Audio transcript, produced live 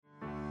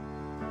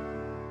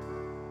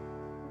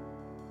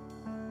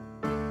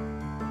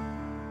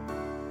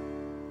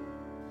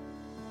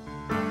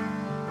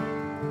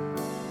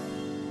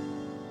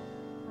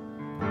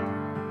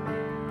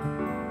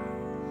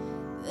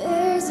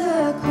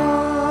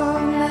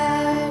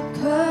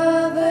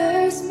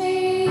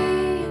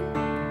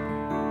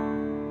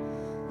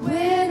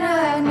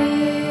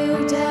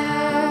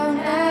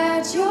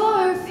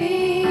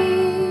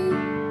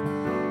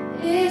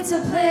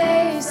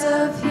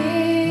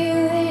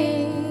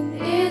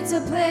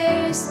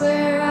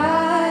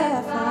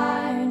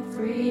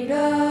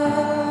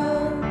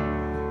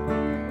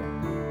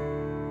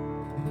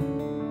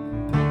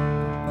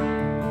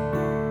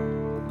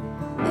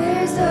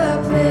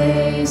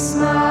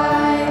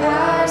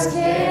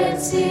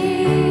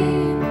eternity.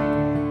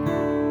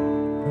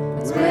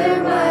 It's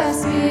where my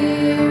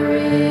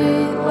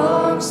spirit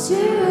longs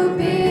to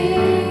be.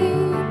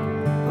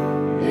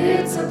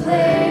 It's a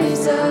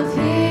place of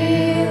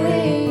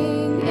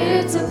healing.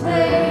 It's a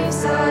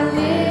place I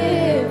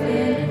live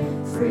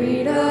in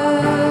freedom.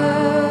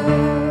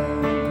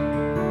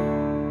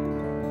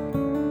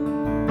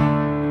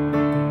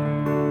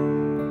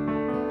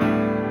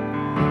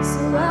 So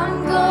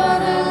I'm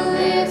gonna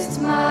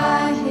lift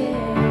my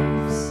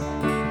hands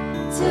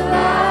till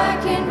I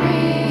can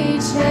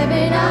reach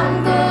heaven.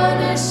 I'm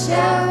gonna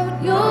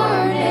shout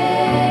your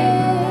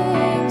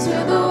name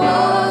till the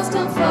walls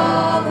come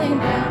falling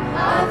down.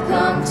 I've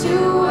come to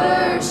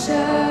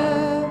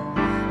worship.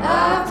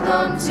 I've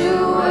come to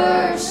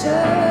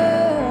worship.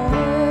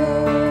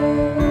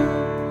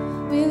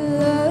 We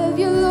love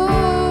you, Lord.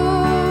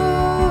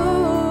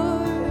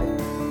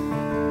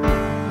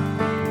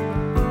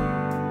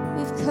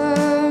 We've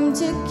come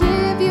to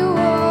give you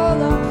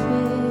all our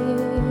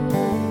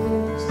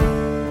praise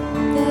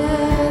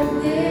that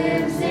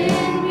lives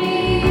in me.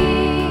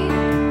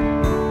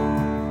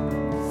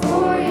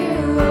 For you,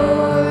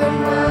 Lord,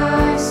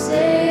 my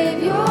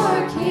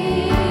Savior,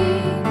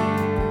 King,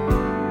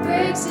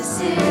 breaks the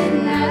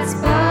sin that's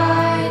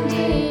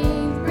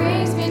binding,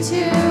 brings me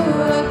to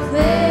a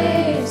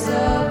place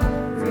of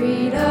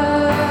freedom.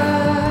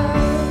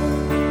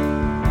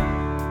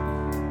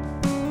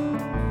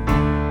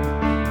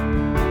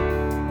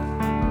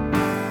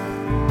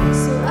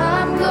 So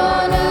I'm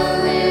gonna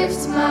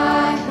lift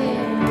my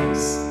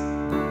hands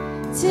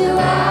till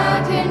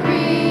I can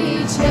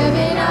reach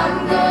heaven.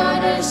 I'm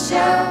gonna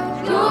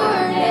shout your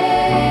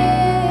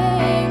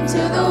name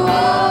till the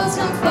walls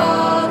come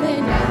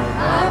falling down.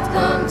 I've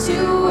come to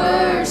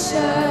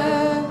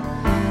worship.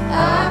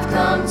 I've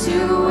come to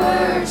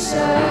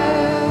worship.